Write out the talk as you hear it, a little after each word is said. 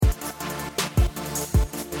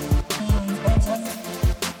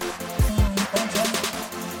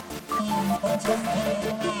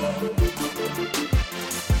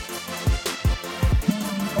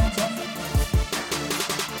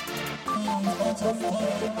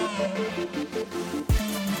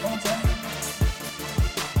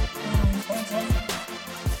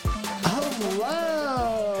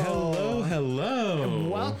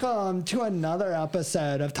Welcome to another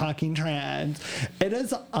episode of Talking Trans. It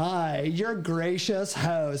is I, your gracious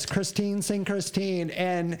host, Christine St. Christine,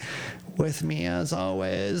 and with me, as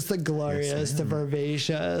always, the glorious, the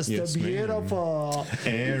vivacious, the beautiful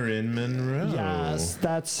Erin Monroe. Yes,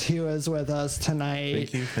 that's who is with us tonight.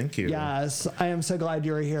 Thank you. Yes, I am so glad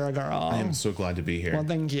you're here, girl. I am so glad to be here. Well,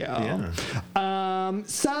 thank you. Yeah.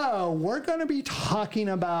 So we're going to be talking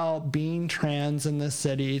about being trans in the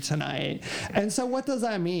city tonight. And so what does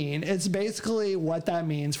that mean? It's basically what that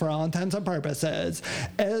means for all intents and purposes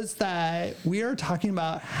is that we are talking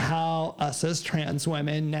about how us as trans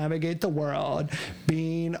women navigate the world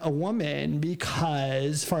being a woman,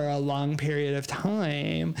 because for a long period of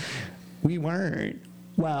time, we weren't.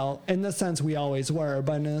 Well, in the sense we always were,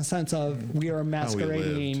 but in the sense of we are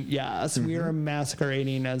masquerading. Yes, we are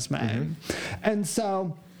masquerading as men. And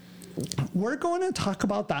so we're going to talk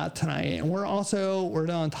about that tonight. And we're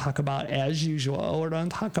going to talk about, as usual, we're going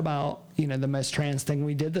to talk about, the most trans thing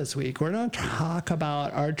we did this week. We're going to talk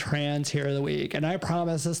about our trans hero of the week. And I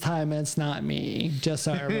promise this time it's not me, just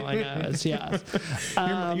so everyone knows. Yes.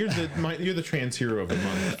 You're the trans hero of the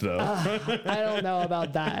month, though. I don't know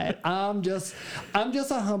about that. I'm just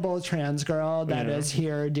a humble trans girl that is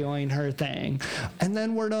here doing her thing. And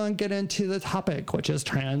then we're going to get into the topic, which is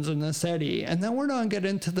trans in the city. And then we're going to get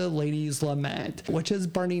into the ladies' lament, which is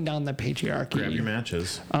burning down the patriarchy. Grab your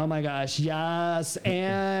matches. Oh my gosh, yes.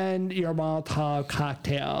 And your Molotov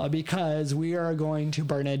cocktail, because we are going to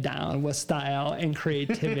burn it down with style and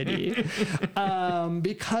creativity.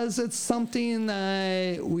 Because it's something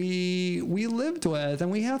that we lived with,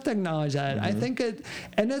 and we have to acknowledge that. I think it's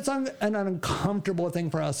an uncomfortable thing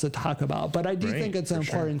for us to talk about, but I do think it's an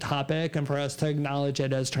important topic, and for us to acknowledge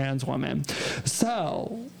it as trans women.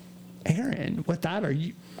 So, Erin, with that, are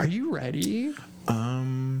you ready?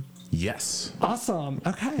 Yes. Awesome.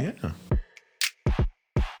 Okay. Yeah.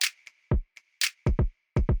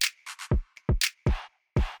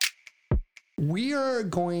 We are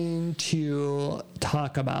going to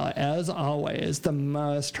talk about, as always, the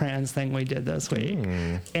most trans thing we did this week.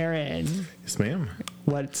 Erin. Yes, ma'am.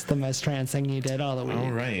 What's the most trans thing you did all the week?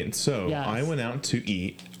 All right. So yes. I went out to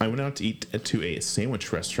eat to a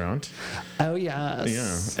sandwich restaurant. Oh,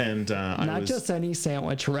 yes. Yeah. And not just any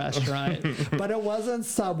sandwich restaurant, but it wasn't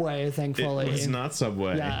Subway, thankfully. It was not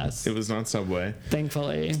Subway. Yes. It was not Subway.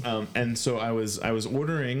 Thankfully. And so I was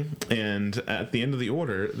ordering, and at the end of the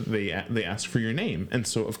order, they asked for your name. And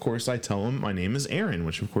so, of course, I tell them my name is Erin,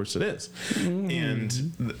 which, of course, it is. And,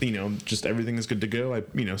 just everything is good to go. I,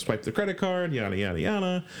 swipe the credit card, yada, yada,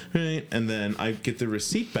 yada, right? And then I get the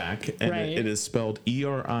receipt back, and it is spelled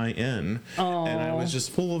ERIN. Oh. And I was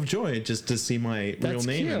just full of joy just to see my real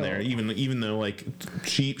name in there, even though, like,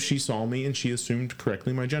 she saw me and she assumed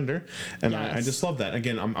correctly my gender. And I just love that.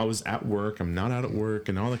 Again, I was at work. I'm not out at work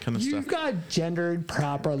and all that kind of stuff. You got gendered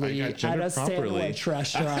properly at a sandwich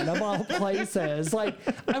restaurant of all places. Like,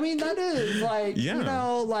 I mean, that is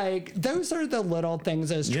like, those are the little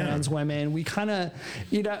things as trans women. We kind of,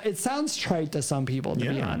 it sounds trite to some people, to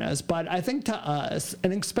be honest, but I think to us,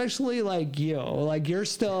 and especially like you're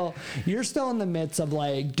still in the midst of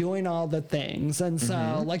like doing all the things. And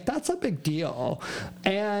so like, that's a big deal.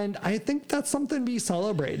 And I think that's something to be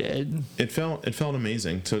celebrated. It felt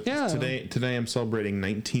amazing. So today I'm celebrating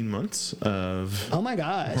 19 months of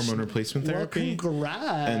hormone replacement therapy. Well,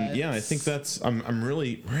 congrats. And I think that's, I'm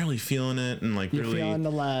really, really feeling it, and like, you're really feeling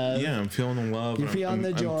the love. Yeah, I'm feeling the love. You're feeling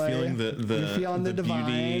the joy. I'm feeling you're feeling the divine,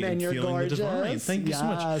 beauty, and you're gorgeous. The divine. Thank you so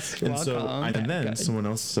much. And welcome. And then someone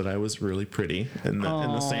else said I was really pretty in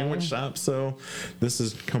the sandwich shop. So this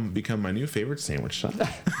has become my new favorite sandwich shop.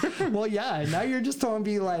 Well, now you're just going to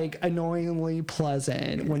be like annoyingly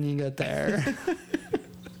pleasant when you get there.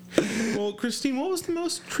 Well, Christine, what was the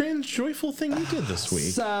most trans joyful thing you did this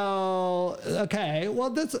week? So, okay.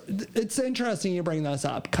 Well, it's interesting you bring this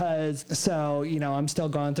up because, I'm still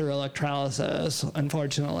going through electrolysis,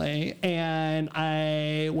 unfortunately, and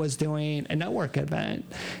I was doing a network event.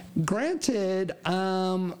 Granted,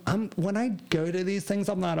 when I go to these things,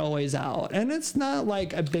 I'm not always out, and it's not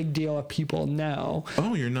like a big deal if people know.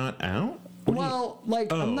 Oh, you're not out? Well,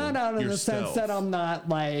 like, I'm not out in the sense stealth. that I'm not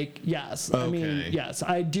like, yes. I mean, Okay. yes,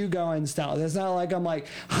 I do go in stealth. It's not like I'm like,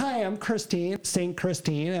 hi, I'm Christine, Saint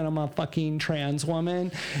Christine, and I'm a fucking trans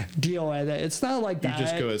woman. Deal with it. It's not like that. You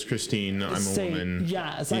just go as Christine, I'm a woman.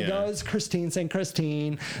 Yes, I go as Christine, Saint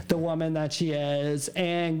Christine, the woman that she is.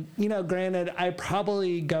 And, you know, granted, I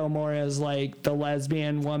probably go more as like the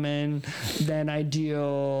lesbian woman than I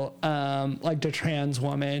do like the trans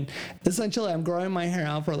woman. Essentially, I'm growing my hair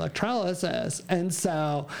out for electrolysis. And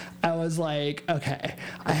so I was like, okay,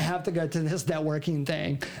 I have to go to this networking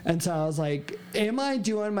thing. And so I was like, am I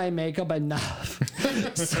doing my makeup enough?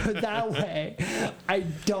 So that way I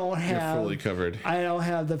don't have... You're fully covered. I don't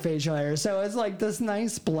have the facial hair. So it's like this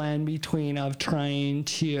nice blend between of trying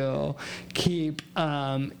to keep,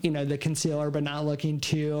 you know, the concealer, but not looking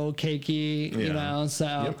too cakey, you know?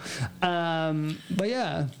 So, but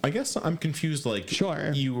yeah. I guess I'm confused. Like,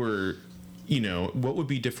 Sure. You were, you know, what would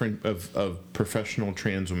be different of professional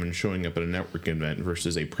trans women showing up at a network event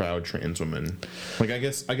versus a proud trans woman? Like, I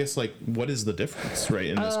guess, like, what is the difference, right,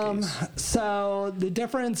 in this case? So the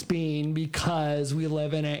difference being because we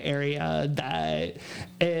live in an area that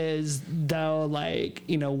is, though, like,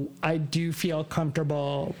 you know, I do feel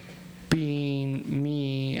comfortable being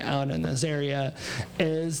me out in this area,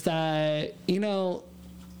 is that, you know,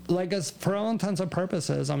 like, as for all intents and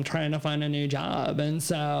purposes, I'm trying to find a new job. And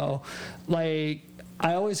so, like,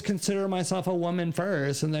 I always consider myself a woman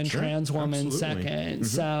first and then trans woman absolutely. second.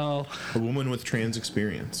 So A woman with trans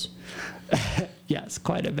experience. yes,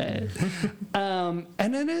 quite a bit.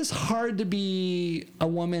 And it is hard to be a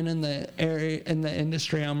woman in the area, in the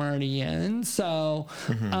industry I'm already in. So,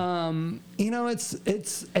 you know,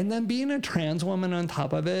 it's, and then being a trans woman on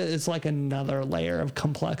top of it is like another layer of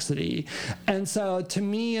complexity. And so to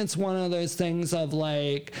me, it's one of those things of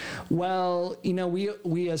like, well, you know,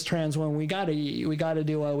 we as trans women, we gotta eat, we gotta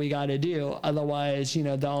do what we gotta do. Otherwise, you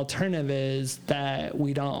know, the alternative is that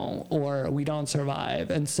we don't, or we don't survive.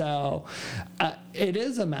 And so, it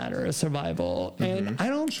is a matter of survival, and I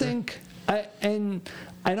don't think I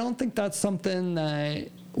don't think that's something that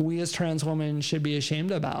we as trans women should be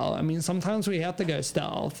ashamed about. I mean, sometimes we have to go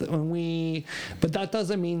stealth but that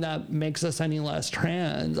doesn't mean that makes us any less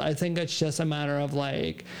trans. I think it's just a matter of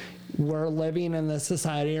like, we're living in this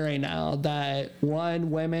society right now that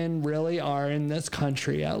women really are, in this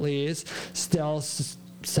country at least, still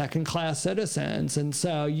second-class citizens, and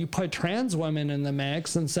so you put trans women in the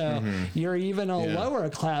mix, and so you're even a lower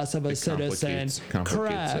class of a citizen.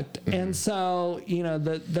 Correct. And so, you know,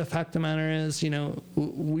 the fact of the matter is, you know,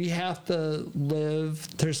 we have to live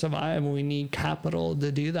to survive, and we need capital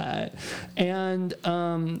to do that. And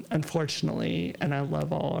unfortunately, and I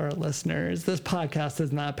love all our listeners, this podcast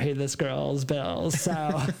does not pay this girl's bills. So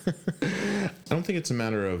I don't think it's a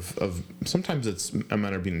matter of sometimes it's a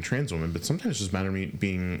matter of being a trans woman, but sometimes it's just a matter of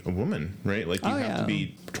being a woman, right? Like, you have to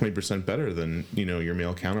be 20% better than, you know, your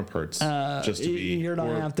male counterparts just to be. You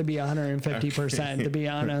don't have to be 150%, to be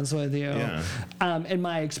honest with you. In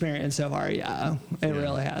my experience so far, it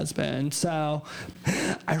really has been. So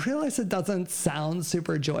I realize it doesn't sound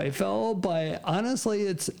super joyful, but honestly,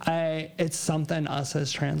 it's something us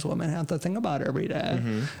as trans women have to think about every day.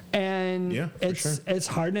 And it's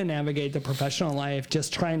hard to navigate the professional life,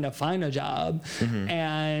 just trying to find a job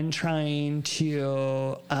and trying to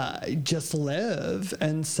just live.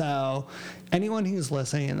 And so anyone who's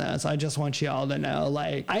listening to this, I just want you all to know,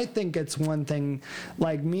 like, I think it's one thing,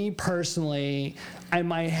 like, me personally, I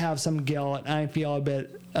might have some guilt and I feel a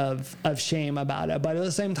bit of shame about it, but at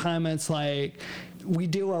the same time, it's like, we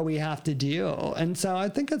do what we have to do. And so I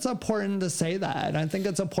think it's important to say that. I think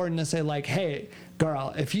it's important to say, like, hey,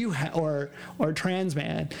 girl, if you or trans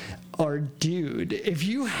man or dude, if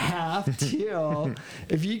you have to,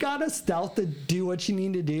 if you got to stealth to do what you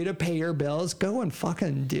need to do to pay your bills, go and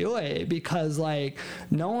fucking do it, because like,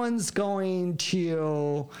 no one's going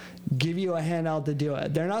to give you a handout to do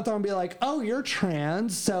it. They're not going to be like, oh, you're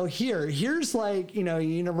trans, so here's like, you know,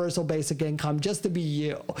 universal basic income just to be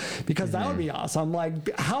you, because that would be awesome.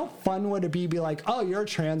 Like, how fun would it be like, oh, you're a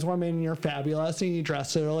trans woman and you're fabulous and you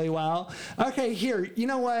dress really well. Okay, here, you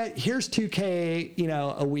know what? Here's $2,000, you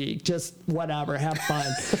know, a week. Just whatever, have fun,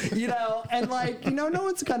 you know? And like, you know, no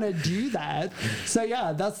one's going to do that. So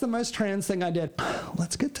yeah, that's the most trans thing I did.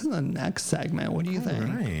 Let's get to the next segment. What do you think?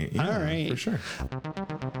 Right. Yeah, all right. For sure.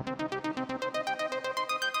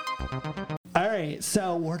 All right,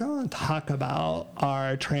 so we're going to talk about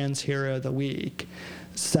our trans hero of the week.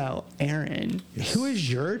 So, Erin, who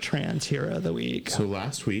is your trans hero of the week? So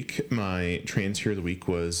last week, my trans hero of the week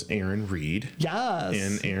was Erin Reed. Yes.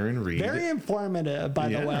 And Erin Reed. Very informative, by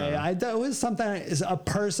the way. It was something, a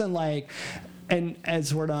person like, and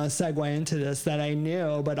as we're gonna segue into this, that I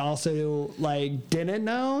knew, but also like didn't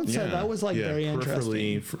know. So that was like very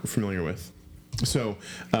interesting. Familiar with. So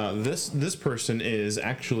this person is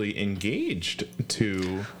actually engaged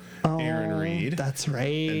to Erin Reed. That's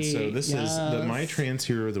right. And so this is my trans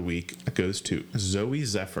hero of the week goes to Zoe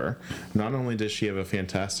Zephyr. Not only does she have a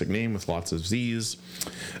fantastic name with lots of Z's,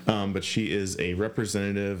 but she is a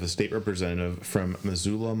state representative from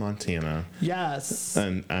Missoula, Montana. Yes.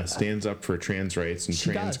 And stands up for trans rights and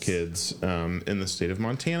trans kids in the state of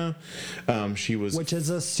Montana. Which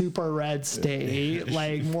is a super red state,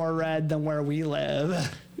 like more red than where we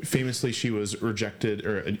live. Famously, she was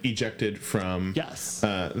ejected from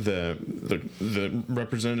the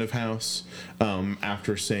representative house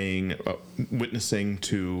after witnessing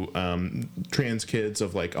to trans kids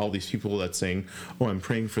of like all these people that saying, "Oh, I'm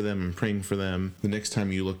praying for them. I'm praying for them." The next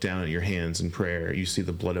time you look down at your hands in prayer, you see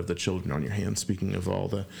the blood of the children on your hands. Speaking of all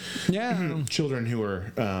the children who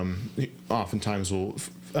are oftentimes will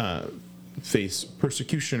face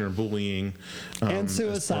persecution or bullying and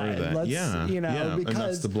suicide. Because and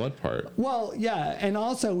that's the blood part. Well, and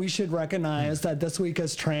also we should recognize that this week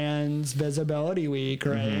is Trans Visibility Week,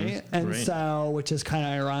 right? And so, which is kind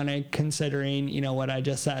of ironic considering what I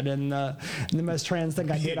just said in the most trans thing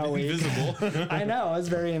I did all week. Invisible. I know, it's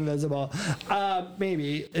very invisible.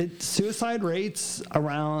 Suicide rates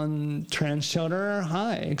around trans children are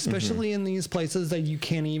high, especially in these places that you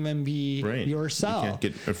can't even be yourself. You can't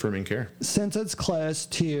get affirming care. Since it's close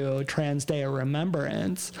to Trans Day of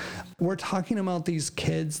Remembrance, we're talking about these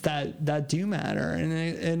kids that do matter, and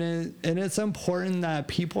it's important that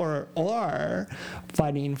people are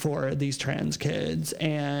fighting for these trans kids,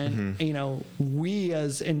 and we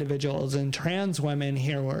as individuals and trans women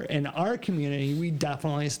here in our community, we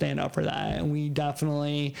definitely stand up for that, and we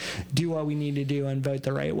definitely do what we need to do and vote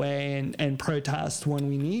the right way and protest when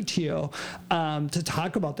we need to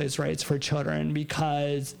talk about those rights for children,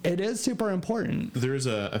 because it is super important. There's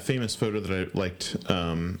a famous photo that I liked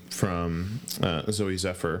from Zoe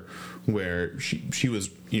Zephyr, where she was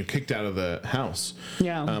kicked out of the house,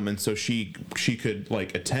 and so she could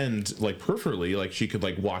like attend like peripherally, like she could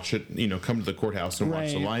like watch it, come to the courthouse and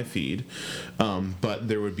watch the live feed, but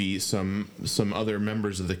there would be some other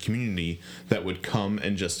members of the community that would come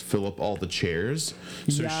and just fill up all the chairs,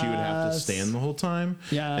 so she would have to stand the whole time.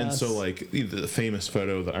 And so like the famous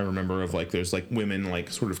photo that I remember of, like there's like women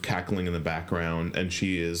like sort of cackling in the background, and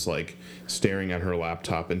she is like staring at her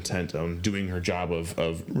laptop, intent on doing her job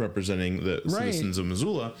of representing the citizens of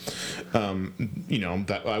Missoula.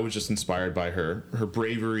 That I was just inspired by her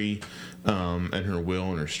bravery and her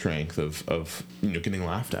will and her strength of getting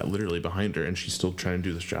laughed at literally behind her, and she's still trying to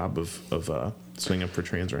do this job of standing up for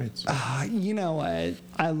trans rights. You know what?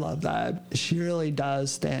 I love that. She really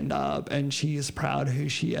does stand up, and she's proud who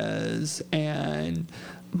she is, and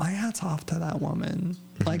my hat's off to that woman.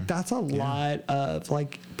 Like that's a lot of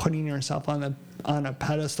like putting yourself on a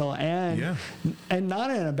pedestal and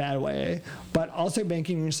not in a bad way, but also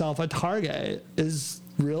making yourself a target is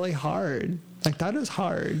really hard. Like that is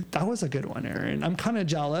hard. That was a good one, Erin. I'm kind of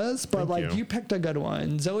jealous, but you picked a good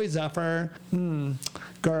one. Zoe Zephyr,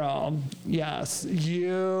 girl, yes,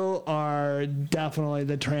 you are definitely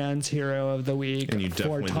the trans hero of the week. And you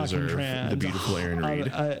definitely deserve trans. The beautiful Erin Reed.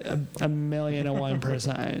 A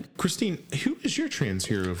 1,001%. Christine, who is your trans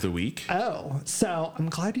hero of the week? Oh, so I'm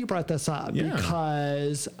glad you brought this up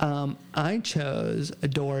because I chose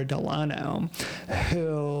Adora Delano,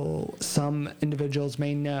 who some individuals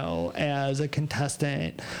may know as a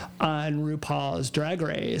contestant on RuPaul's Drag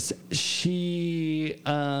Race. She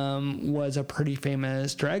was a pretty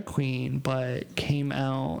famous drag queen, but came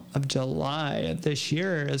out of July of this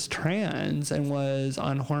year as trans and was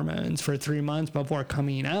on hormones for 3 months before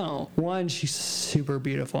coming out. One, she's super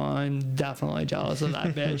beautiful. I'm definitely jealous of that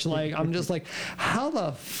bitch. Like, I'm just like, how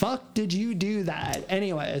the fuck did you do that?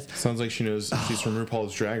 Anyways. Sounds like she knows. She's from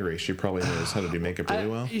RuPaul's Drag Race. She probably knows how to do makeup really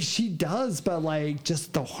well. She does, but like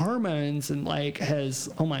just the hormones and like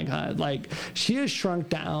oh my God, like she has shrunk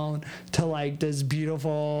down to like this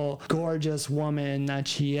beautiful, gorgeous woman that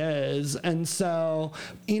she is. And so,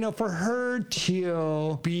 for her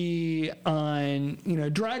to be on,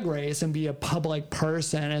 Drag Race and be a public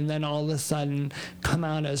person and then all of a sudden come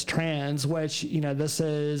out as trans, which, this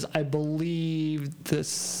is, I believe,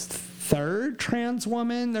 this third trans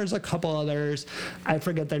woman. There's a couple others. I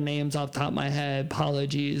forget their names off the top of my head.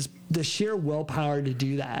 Apologies. the sheer willpower to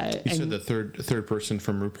do that. You said the third person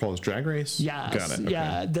from RuPaul's Drag Race? Yes. Got it. Okay.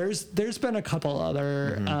 Yeah. There's been a couple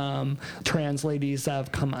other trans ladies that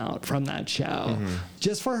have come out from that show.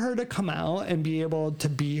 Just for her to come out and be able to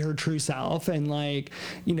be her true self and like,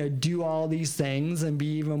 you know, do all these things and be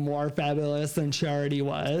even more fabulous than she already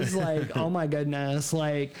was. Like, oh my goodness.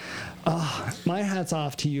 Like, my hat's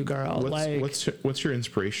off to you, girl. What's your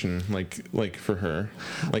inspiration like for her?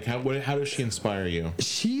 Like how does she inspire you?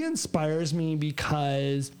 She inspires me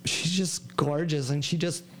because she's just gorgeous and she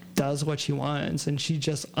just does what she wants, and she's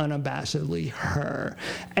just unabashedly her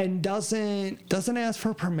and doesn't ask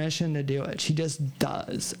for permission to do it. She just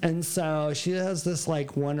does. And so she has this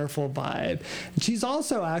like wonderful vibe. She's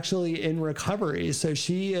also actually in recovery, so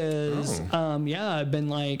she is been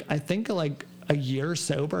like, I think like a year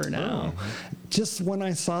sober now. Just when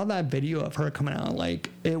I saw that video of her coming out, like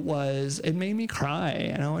it made me cry,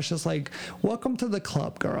 and I was just like, welcome to the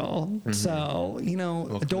club, girl. So, you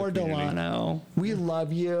know, Adore Delano, we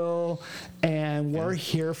love you and we're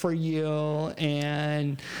here for you,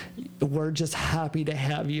 and we're just happy to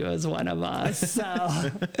have you as one of us. So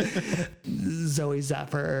Zoe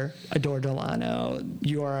Zephyr, Adore Delano,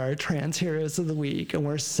 you are our trans heroes of the week, and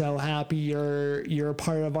we're so happy you're a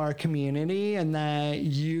part of our community and that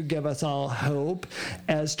you give us all hope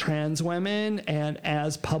as trans women and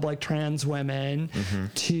as public trans women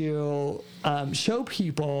to show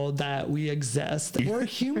people that we exist. We're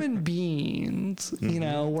human beings, you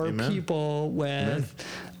know, we're people with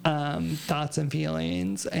thoughts and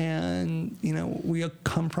feelings, and you know, we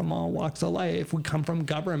come from all walks of life. We come from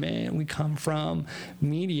government, we come from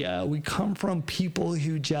media, we come from people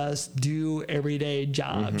who just do everyday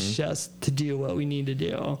jobs just to do what we need to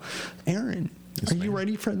do. Erin, are you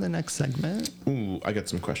ready for the next segment? Ooh, I got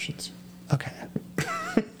some questions. Okay.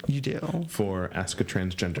 You do? For Ask a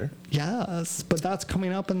Transgender. Yes, but that's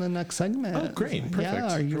coming up in the next segment. Oh, great. Perfect.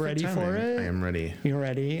 Yeah, are you ready for it? I am ready. You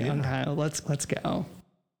ready? Yeah. Okay, let's go.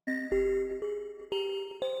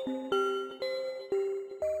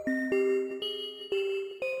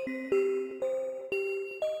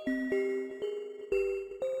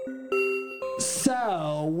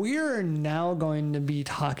 So we're now going to be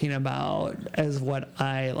talking about, as what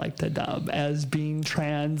I like to dub as being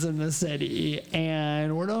trans in the city,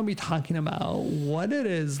 and we're going to be talking about what it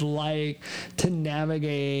is like to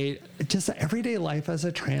navigate just everyday life as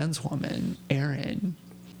a trans woman. Erin,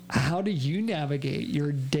 how do you navigate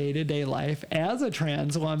your day-to-day life as a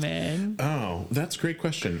trans woman? Oh, that's a great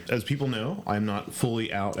question. As people know, I'm not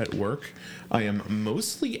fully out at work. I am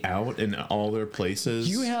mostly out in all their places.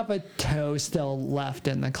 You have a toe still left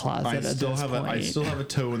in the closet I at this point. I still have a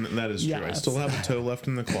toe in that is true. Yes. I still have a toe left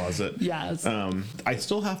in the closet. Yes. I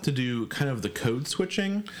still have to do kind of the code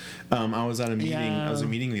switching. I was at a meeting. Yeah. I was at a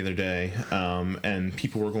meeting the other day, and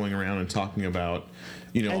people were going around and talking about,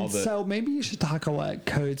 you know, and all the. So maybe you should talk about what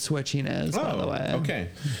code switching is, by the way. Okay.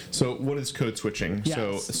 So what is code switching?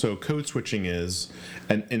 Yes. So code switching is,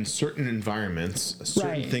 and in certain environments,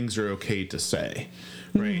 certain things are okay to say,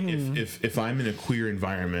 right? If I'm in a queer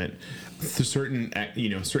environment, certain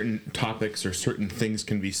topics or certain things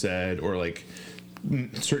can be said, or like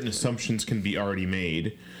certain assumptions can be already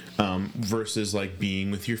made. Versus like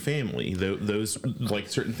being with your family, those like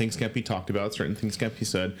certain things can't be talked about, certain things can't be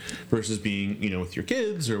said. Versus being, you know, with your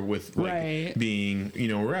kids or with like being, you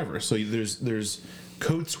know, wherever. So there's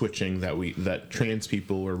code switching that trans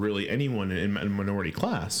people or really anyone in a minority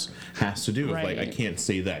class has to do. Like, I can't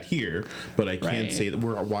say that here, but I can say that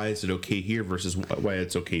why is it okay here versus why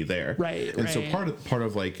it's okay there. So part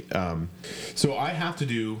of like so I have to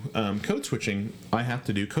do code switching. I have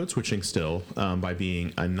to do code switching still by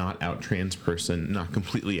being a not out trans person, not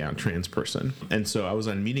completely out trans person. And so I was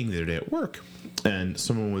on a meeting the other day at work, and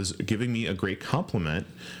someone was giving me a great compliment,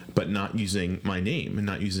 but not using my name and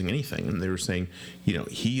not using anything. And they were saying, you know,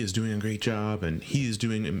 he is doing a great job, and he is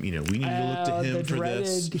doing, you know, we need to look to him for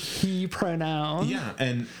this. The he pronoun. Yeah,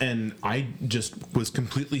 and I just was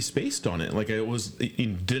completely spaced on it. Like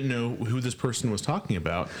didn't know who this person was talking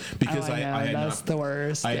about because I had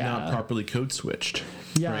not properly code switched.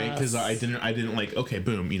 Yes. Right, because I didn't like, okay,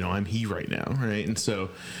 boom, you know, I'm he right now, right? And so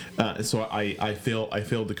I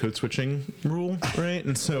failed the code switching rule, right?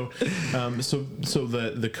 And so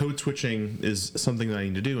the code switching is something that I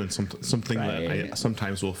need to do, and something that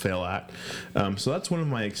sometimes will fail at. So that's one of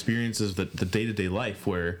my experiences, the day-to-day life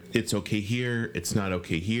where it's okay here, it's not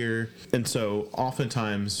okay here. And so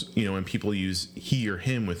oftentimes, when people use he or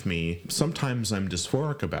him with me, sometimes I'm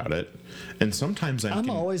dysphoric about it. And sometimes I'm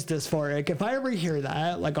always dysphoric. If I ever hear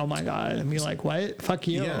that, like, oh my God, and be like, what? Fuck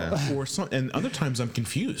you. Yeah. And other times I'm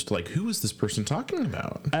confused. Like, who is this person talking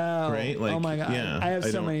about? Oh, right? Like, oh my God. Yeah, I have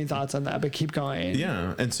so many thoughts on that, but keep going.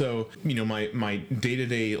 Yeah. And so, my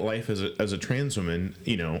day-to-day life as a trans woman,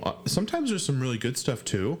 sometimes there's some really good stuff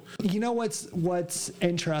too. You know what's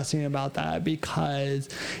interesting about that, because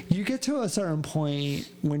you get to a certain point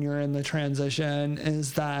when you're in the transition,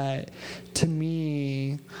 is that, to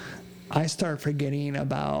me, I start forgetting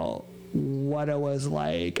about what it was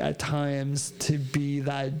like at times to be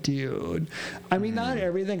that dude. I mean, not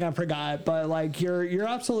everything I forgot, but like you're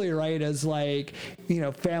absolutely right. As like,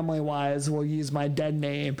 family wise, we'll use my dead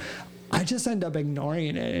name. I just end up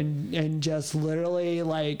ignoring it and just literally,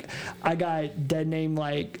 like, I got dead name,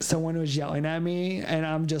 like someone was yelling at me and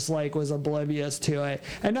I'm just like was oblivious to it,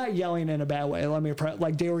 and not yelling in a bad way.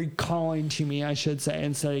 Like they were calling to me, I should say,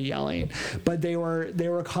 instead of yelling, but they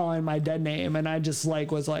were calling my dead name, and I just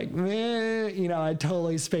like was like, I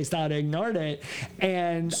totally spaced out and ignored it.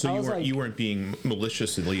 And so you weren't being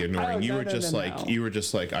maliciously ignoring. You were just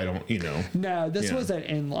like, I don't, No, this was an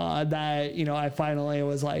in-law that, I finally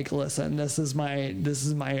was like, listen, this is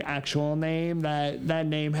my actual name. That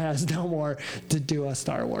name has no more, to do a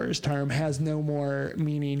Star Wars term, has no more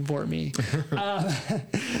meaning for me.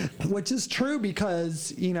 Which is true,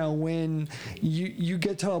 because, when you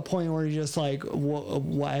get to a point where you're just like,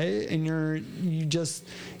 what? And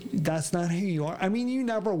that's not who you are. I mean, you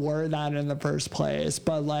never were that in the first place,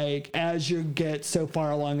 but like, as you get so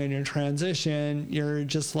far along in your transition, you're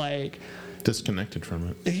just like, disconnected from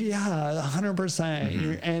it. Yeah,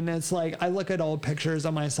 100%. And it's like, I look at old pictures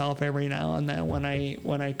of myself every now and then when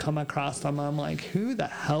I come across them, I'm like, who the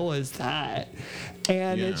hell is that?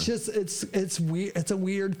 And it's just, it's weird. It's a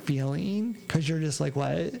weird feeling, because you're just like,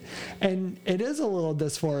 what? And it is a little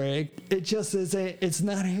dysphoric. It just isn't, it's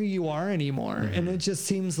not who you are anymore. And it just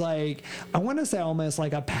seems like, I want to say almost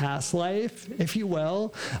like a past life, if you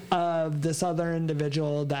will, of this other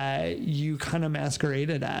individual that you kind of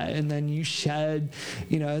masqueraded at, and then you shed,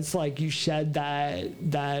 it's like you shed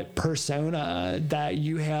that persona that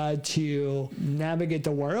you had to navigate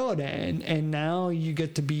the world in, and now you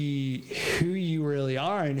get to be who you really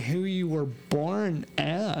are and who you were born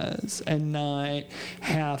as, and not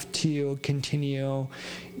have to continue,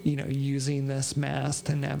 using this mask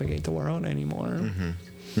to navigate the world anymore.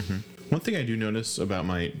 One thing I do notice about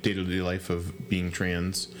my day-to-day life of being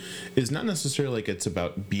trans is not necessarily like it's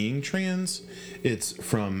about being trans. It's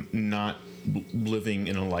from not living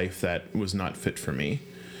in a life that was not fit for me.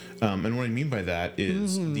 And what I mean by that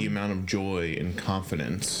is the amount of joy and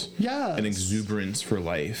confidence and exuberance for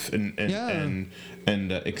life and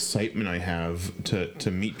excitement I have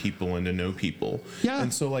to meet people and to know people. Yeah.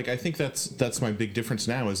 And so, like, I think that's my big difference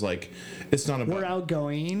now, is like, it's not about, we're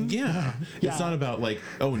outgoing. Yeah. It's not about like,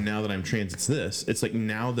 oh, now that I'm trans, it's this. It's like,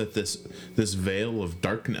 now that this veil of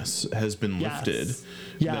darkness has been lifted,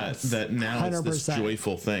 that now 100%. It's this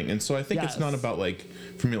joyful thing. And so I think it's not about, like,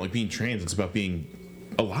 for me, like, being trans, it's about being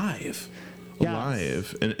alive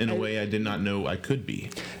in a way I did not know I could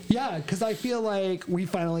be. Yeah, because I feel like we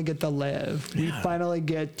finally get to live. We finally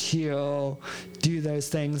get to do those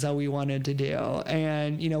things that we wanted to do.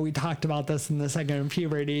 And, we talked about this in the second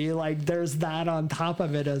puberty. Like, there's that on top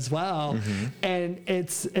of it as well. And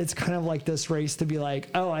it's kind of like this race to be like,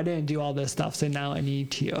 oh, I didn't do all this stuff, so now I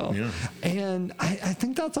need to. Yeah. And I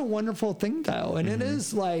think that's a wonderful thing, though. And it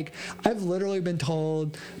is like, I've literally been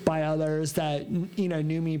told by others that,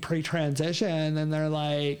 knew me pre-transition, and they're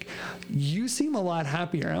like, you seem a lot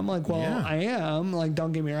happier. I'm like, well, I am. Like,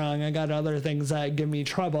 don't get me wrong, I got other things that give me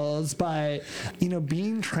troubles, but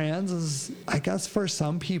being trans is, I guess for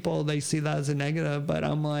some people they see that as a negative, but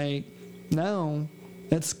I'm like, no,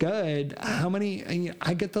 it's good.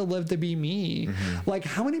 I get to live to be me. Like,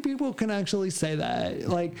 how many people can actually say that?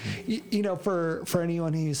 Like, for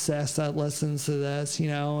anyone who's cis that listens to this,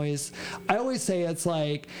 I always say, it's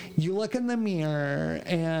like, you look in the mirror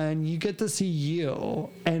and you get to see you.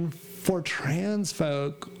 And for trans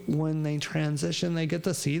folk, when they transition, they get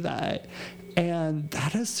to see that. And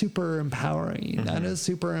that is super empowering. That is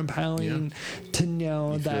super empowering to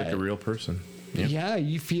know that you feel like a real person. Yeah,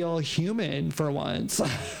 you feel human for once.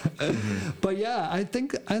 But yeah, I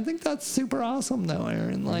think that's super awesome, though,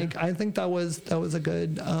 Erin. Like, I think that was a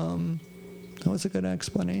good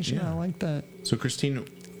explanation. I like that. So, Christine,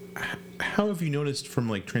 how have you noticed from,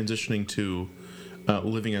 like, transitioning to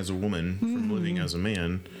living as a woman from living as a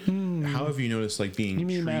man? how have you noticed like being You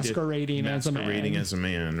mean masquerading as a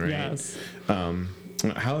man, right? Yes.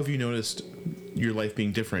 How have you noticed your life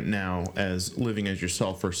being different now as living as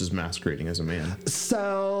yourself versus masquerading as a man?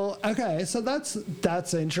 So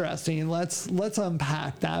that's interesting. Let's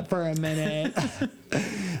unpack that for a minute.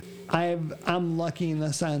 I'm lucky in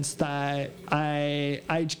the sense that I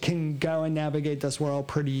can go and navigate this world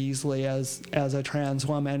pretty easily as a trans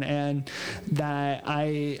woman, and that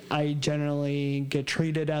I generally get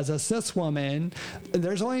treated as a cis woman.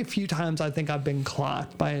 There's only a few times I think I've been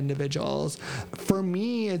clocked by individuals. For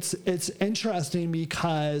me, it's interesting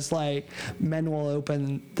because like men will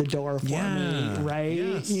open the door for me, right?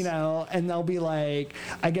 Yes. You know, and they'll be like,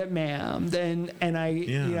 I get ma'amed, and I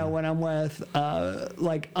you know, when I'm with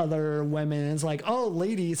like other women, it's like, oh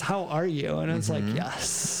ladies, how are you? And it's like,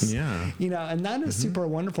 yes, you know, and that is super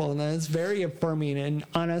wonderful, and that is very affirming. And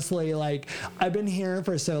honestly, like, I've been here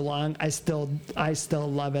for so long, I still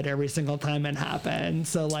love it every single time it happens.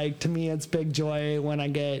 So like, to me, it's big joy when I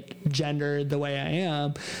get gendered the way I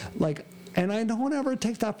am, like. And I don't ever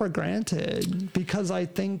take that for granted, because I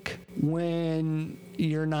think when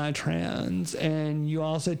you're not trans and you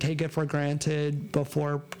also take it for granted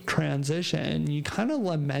before transition, you kind of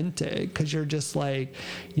lament it, because you're just like,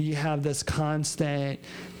 you have this constant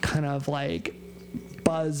kind of like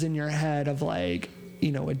buzz in your head of like,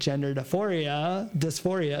 you know, a gender dysphoria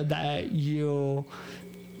that you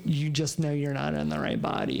just know you're not in the right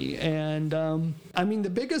body. And I mean, the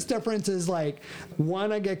biggest difference is like,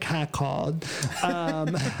 one, I get catcalled.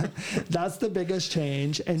 That's the biggest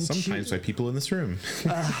change. And sometimes by people in this room.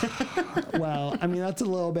 Well, I mean, that's a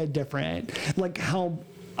little bit different. Like how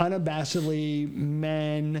unabashedly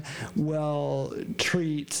men will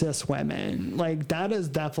treat cis women. Like that has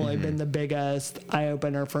definitely been the biggest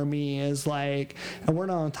eye-opener for me, is like, and we're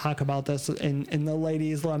not going to talk about this in the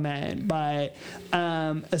ladies lament, but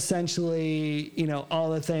essentially, you know, all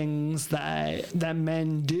the things that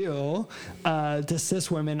men do to cis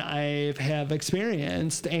women I have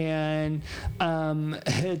experienced, and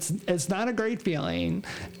it's not a great feeling.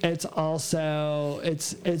 It's also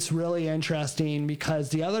it's really interesting, because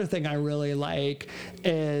the other thing I really like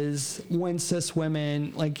is when cis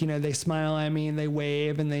women, like, you know, they smile at me and they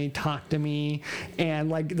wave and they talk to me, and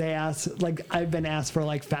like they ask, like I've been asked for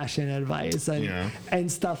like fashion advice and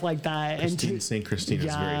stuff like that. St. Christine is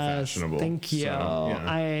very fashionable. Thank you. So,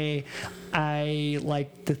 yeah. I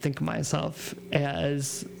like to think of myself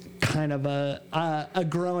as kind of a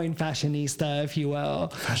growing fashionista, if you will.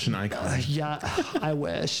 Fashion icon. Yeah, I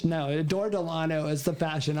wish. No, Dor Delano is the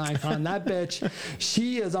fashion icon. That bitch,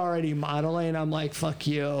 she is already modeling. I'm like, fuck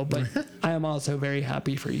you. But I am also very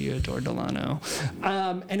happy for you, Dor Delano.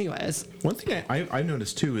 Anyways. One thing I've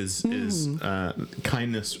noticed too is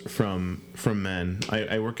kindness from men.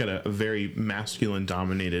 I work at a very masculine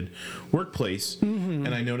dominated workplace,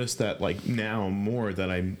 and I noticed that like now more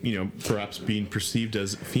that I'm, you know, perhaps being perceived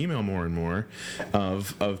as female more and more,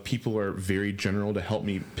 of people are very general to help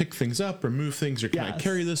me pick things up or move things, or can I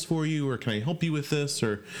carry this for you, or can I help you with this,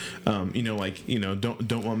 or you know, like, you know,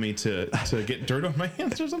 don't want me to get dirt on my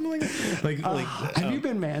hands or something like that. Have you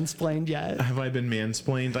been mansplained yet? Have I been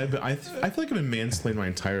mansplained? I feel like I've been mansplained my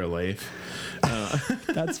entire life.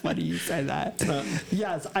 That's funny you say that.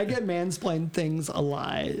 Yes, I get mansplained things a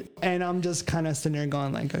lot, and I'm just kind of sitting there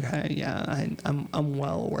going like, okay, yeah, I'm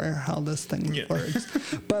well aware how this thing works.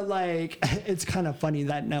 But like, it's kind of funny,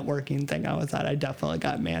 that networking thing I was at, I definitely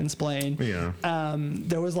got mansplained. Yeah.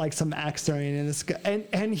 There was like some ex during in this,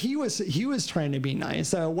 and he was trying to be nice,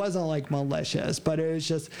 so it wasn't like malicious, but it was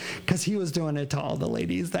just because he was doing it to all the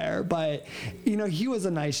ladies there. But you know, he was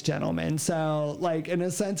a nice gentleman, so like in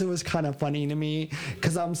a sense, it was kind of funny to me,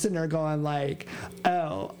 because I'm sitting there going like,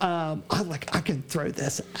 oh, I'm like, I can throw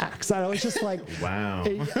this axe. I was just like, wow.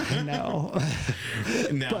 I know.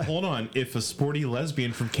 Now hold on, if a sporty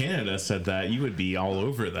lesbian from Canada said that, you would be all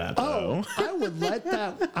over that. Oh, I would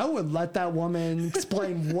let that woman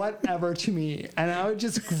explain whatever to me, and I would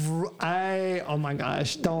just oh my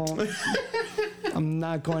gosh, don't. I'm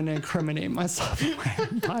not going to incriminate myself in my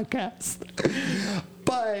own podcast.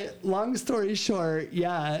 But long story short,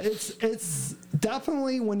 yeah, it's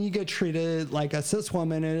definitely, when you get treated like a cis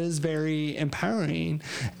woman, it is very empowering,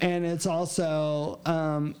 and it's also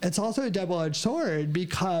a double-edged sword,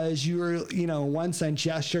 because you're, you know, in one sense,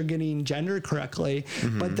 yes, you're getting gendered correctly,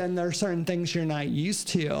 but then there are certain things you're not used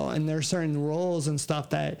to, and there are certain rules and stuff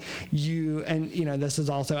that you know, this is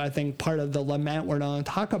also, I think, part of the lament we're going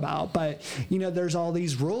to talk about, but you know, there's all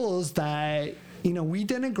these rules that we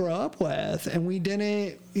didn't grow up with, and we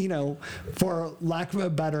didn't, for lack of a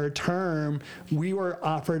better term, we were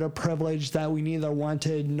offered a privilege that we neither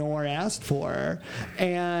wanted nor asked for.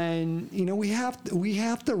 And, we have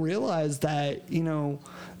to realize that,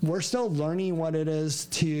 we're still learning what it is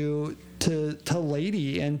to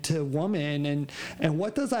lady and to woman, and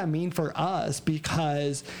what does that mean for us,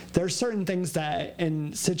 because there's certain things that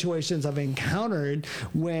in situations I've encountered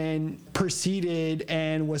when preceded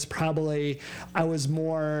and was probably I was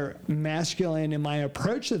more masculine in my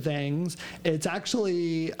approach to things, it's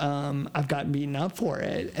actually I've gotten beaten up for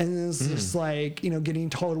it, and it's just like getting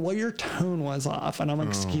told, well, your tone was off, and I'm like,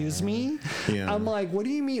 excuse me. I'm like, what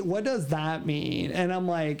do you mean, what does that mean? And I'm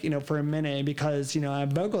like, for a minute, because I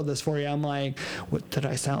vocaled this for you, I'm like, what did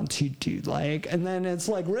I sound too dude like? And then it's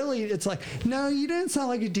like, really, it's like, no, you didn't sound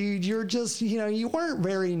like a dude, you're just you weren't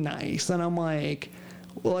very nice. And I'm like,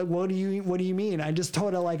 well, what do you mean? I just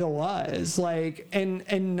told it like it was, like,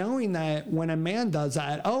 and knowing that when a man does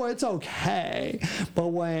that, oh, it's okay, but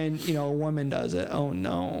when a woman does it, oh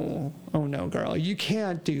no, girl, you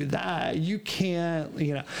can't do that, you can't,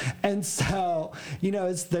 and so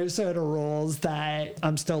it's those sort of rules that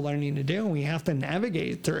I'm still learning to do, and we have to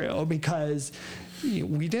navigate through, because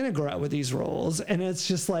we didn't grow up with these rules, and it's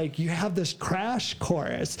just like you have this crash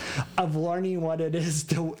course of learning what it is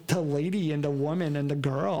to lady and to woman and to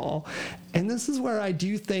girl. And this is where I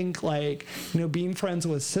do think, like, being friends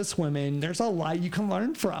with cis women, there's a lot you can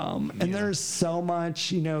learn from, and there's so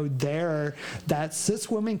much there that cis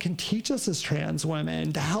women can teach us as trans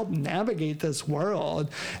women to help navigate this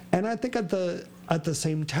world. And I think at the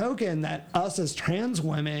same token that us as trans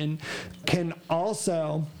women can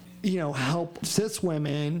also help cis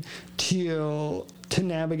women to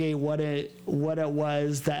navigate what it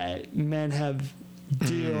was that men have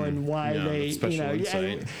do and why they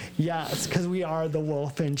yes, because we are the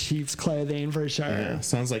wolf in sheep's clothing for sure.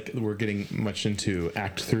 Sounds like we're getting much into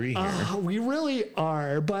Act 3 here. We really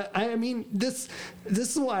are, but I mean this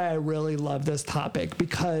is why I really love this topic,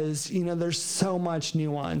 because there's so much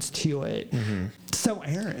nuance to it. So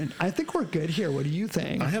Erin, I think we're good here. What do you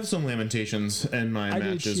think? I have some lamentations, and my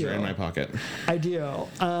matches are in my pocket. I do.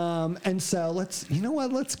 And so let's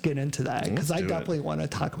get into that, because I definitely want to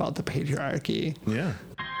talk about the patriarchy. Yeah.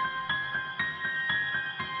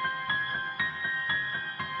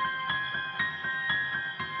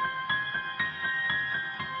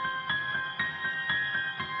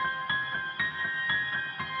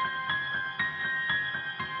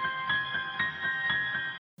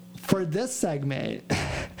 For this segment,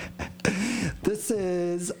 this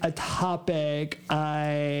is a topic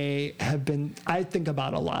I think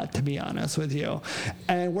about a lot, to be honest with you.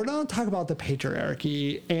 And we're going to talk about the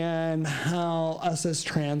patriarchy and how us as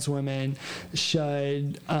trans women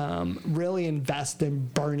should really invest in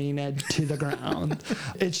burning it to the ground.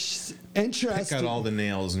 It's interesting. Pick out all the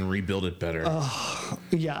nails and rebuild it better.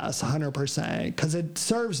 Yes, 100%. Because it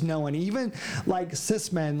serves no one. Even like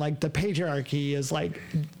cis men, like the patriarchy is like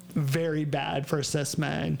very bad for cis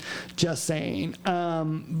men, just saying.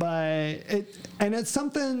 But it's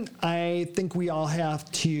something I think we all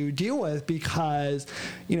have to deal with, because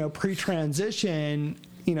pre-transition,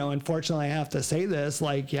 unfortunately I have to say this,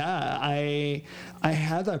 like, I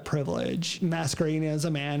had that privilege, masquerading as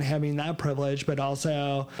a man, having that privilege, but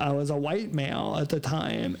also I was a white male at the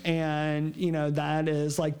time. And, that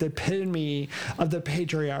is like the epitome of the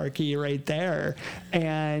patriarchy right there.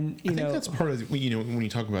 And, I think that's part of, when you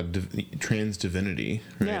talk about trans divinity,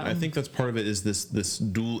 right? Yeah. I think that's part of it, is this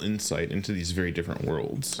dual insight into these very different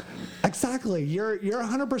worlds. Exactly. You're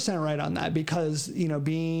 100% right on that, because,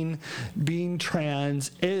 being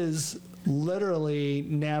trans is literally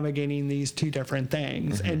navigating these two different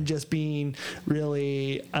things, and just being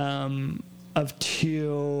really of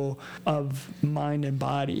mind and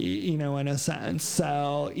body, in a sense.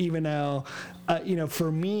 So even though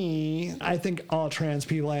for me, I think all trans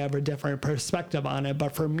people have a different perspective on it.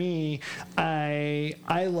 But for me, I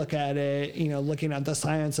look at it, looking at the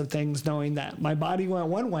science of things, knowing that my body went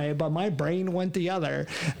one way, but my brain went the other.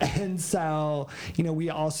 And so, we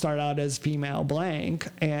all start out as female blank.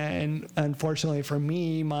 And unfortunately for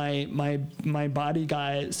me, my body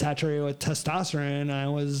got saturated with testosterone. I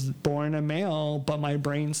was born a male, but my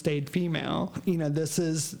brain stayed female. This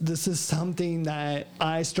is something that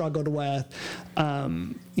I struggled with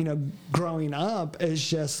growing up is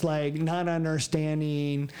just like not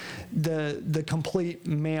understanding the complete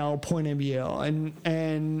male point of view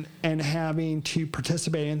and having to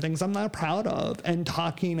participate in things I'm not proud of and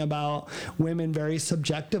talking about women very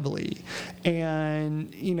subjectively.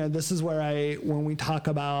 And, this is where when we talk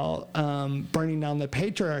about burning down the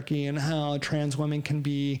patriarchy and how trans women can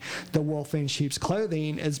be the wolf in sheep's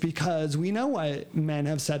clothing is because we know what men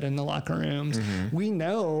have said in the locker rooms. Mm-hmm. We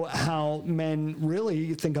know how men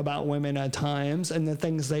really think about women at times and the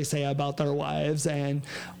things they say about their wives and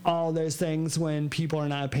all those things when people are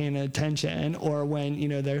not paying attention or when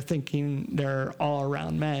they're thinking they're all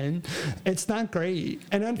around men. It's not great.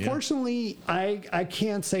 And unfortunately, I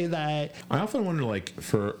can't say that. I often wonder, like,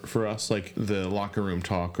 for us, like the locker room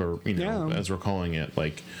talk, or as we're calling it,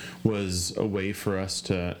 like, was a way for us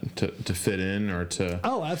to fit in or to.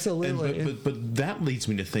 Oh, absolutely. But that leads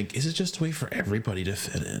me to think: is it just a way for everybody to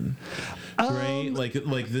fit in? Right? Like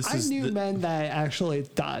this. I knew men that actually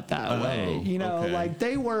thought that way. Okay. Like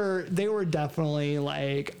they were definitely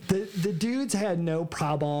like the dudes had no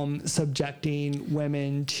problem subjecting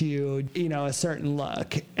women to a certain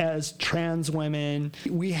look. As trans women,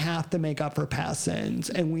 we have to make up for past sins,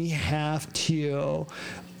 and we have to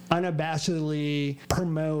unabashedly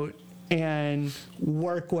promote and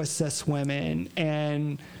work with cis women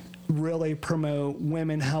and really promote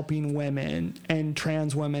women helping women and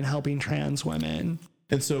trans women helping trans women.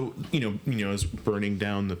 And so, is burning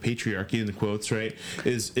down the patriarchy in the quotes, right?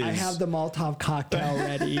 Is I have the Molotov cocktail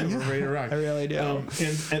ready. Ready to rock. I really do.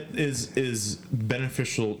 And is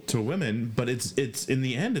beneficial to women, but it's in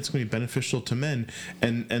the end, it's going to be beneficial to men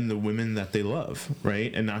and the women that they love,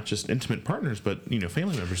 right? And not just intimate partners, but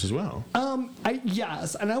family members as well.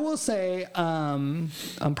 Yes, and I will say I'm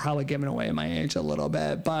probably giving away my age a little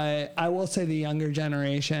bit, but I will say the younger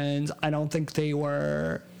generations, I don't think they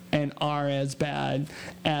were and are as bad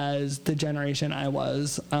as the generation I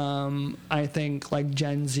was. I think like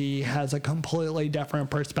Gen Z has a completely different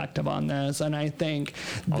perspective on this, and I think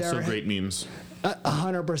also great memes.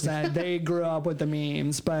 100%. They grew up with the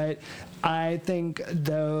memes, but I think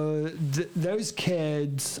those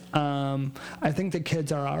kids, I think the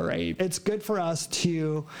kids are all right. It's good for us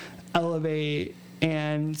to elevate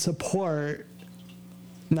and support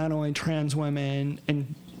not only trans women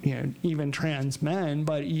and even trans men,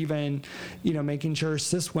 but even, making sure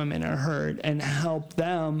cis women are heard and help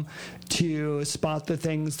them to spot the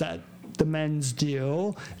things that the men's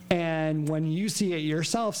do. And when you see it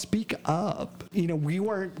yourself, speak up. We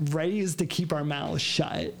weren't raised to keep our mouths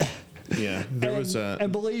shut. Yeah,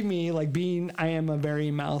 and believe me, like I am a very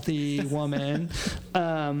mouthy woman,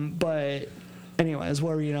 but anyways,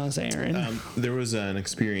 what were you going to say, Erin? There was an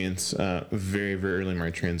experience very, very early in my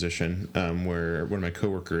transition where one of my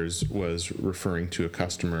coworkers was referring to a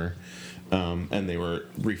customer, and they were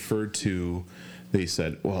referred to. They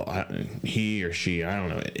said, well, he or she, I don't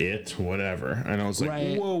know, it, whatever. And I was like,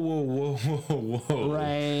 right. Whoa.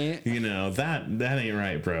 Right. That ain't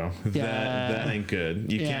right, bro. Yeah. That ain't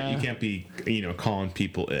good. You can't be, calling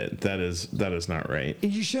people it. That is not right.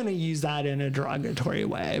 You shouldn't use that in a derogatory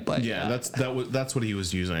way, but that's what he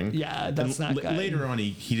was using. Yeah, that's not good. Later on,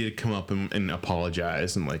 he did come up and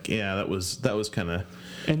apologize and that was kind of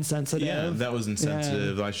insensitive. Yeah, that was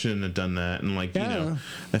insensitive. Yeah. I shouldn't have done that. And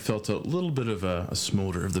I felt a little bit of a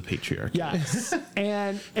smolder of the patriarchy. Yes.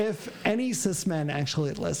 And if any cis men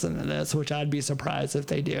actually listen to this, which I'd be surprised if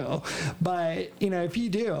they do, but if you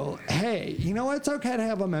do, hey, it's okay to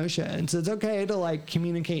have emotions. It's okay to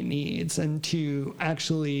communicate needs and to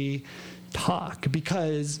actually talk,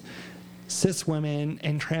 because cis women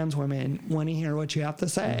and trans women want to hear what you have to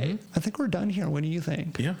say. Mm-hmm. I think we're done here. What do you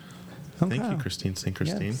think? Yeah. Okay. Thank you, Christine. St.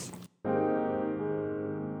 Christine. Yes.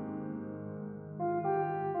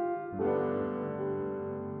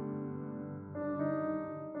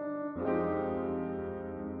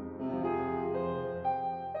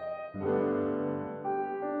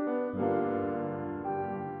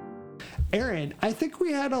 Erin, I think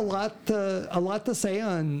we had a lot to say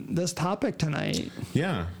on this topic tonight.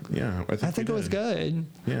 Yeah. I think it was good.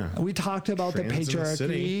 Yeah. We talked about the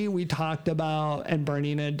patriarchy. We talked about and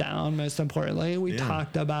burning it down. Most importantly, we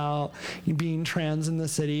talked about being trans in the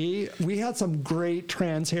city. We had some great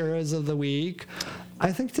trans heroes of the week.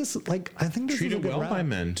 I think this is a good treated well by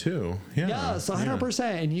men too. Yeah. Yes, 100%.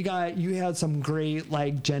 And you had some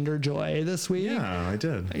great gender joy this week. Yeah, I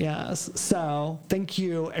did. Yes. So thank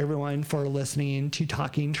you everyone for listening to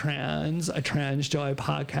Talking Trans, a Trans Joy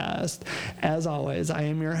podcast. As always, I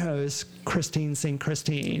am your host, Christine St.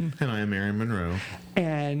 Christine. And I am Erin Monroe.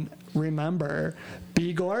 And remember,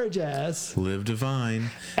 be gorgeous. Live divine.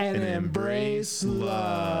 And embrace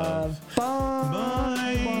love.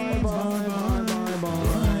 Bye. Bye. Bye. Bye.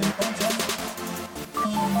 Bye.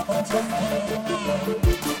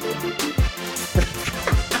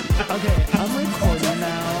 Okay, I'm recording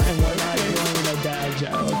now, and we're not doing a dad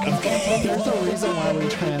joke. Okay. There's a reason why we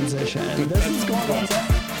transition. This is going on.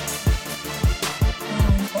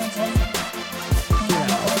 You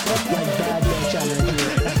know, like bad bitch energy.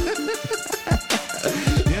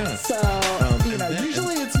 Yeah. So,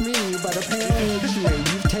 usually it's me, but apparently it's you.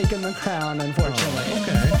 You've taken the crown, unfortunately.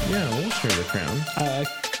 Okay. Yeah, we'll share the crown.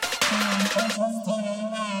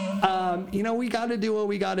 We got to do what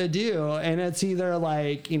we got to do. And it's either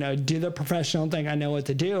like, do the professional thing, I know what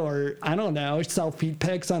to do, or I don't know, sell feet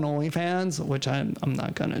pics on OnlyFans, which I'm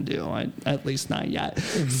not going to do, at least not yet.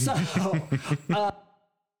 So,